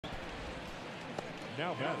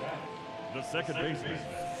Now batting, the second baseman,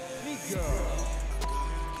 Nico.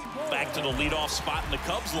 Back to the leadoff spot in the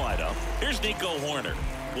Cubs lineup. Here's Nico Hoerner,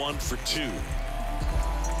 1 for 2.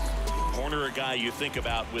 Hoerner, a guy you think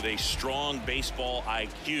about with a strong baseball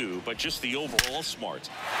IQ, but just the overall smarts.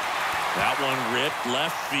 That one ripped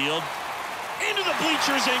left field into the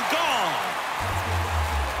bleachers and gone.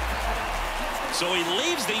 So he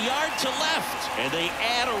leaves the yard to left, and they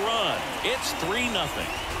add a run. It's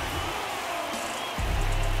 3-0.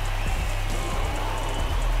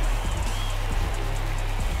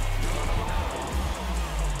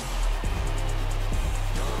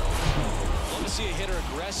 See a hitter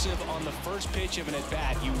aggressive on the first pitch of an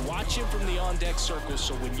at-bat. You watch him from the on-deck circle,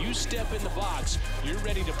 so when you step in the box, you're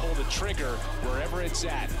ready to pull the trigger wherever it's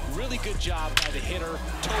at. Really good job by the hitter.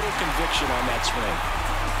 Total conviction on that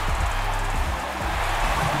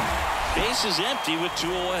swing. Base is empty with 2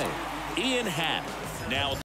 away. Ian Happ now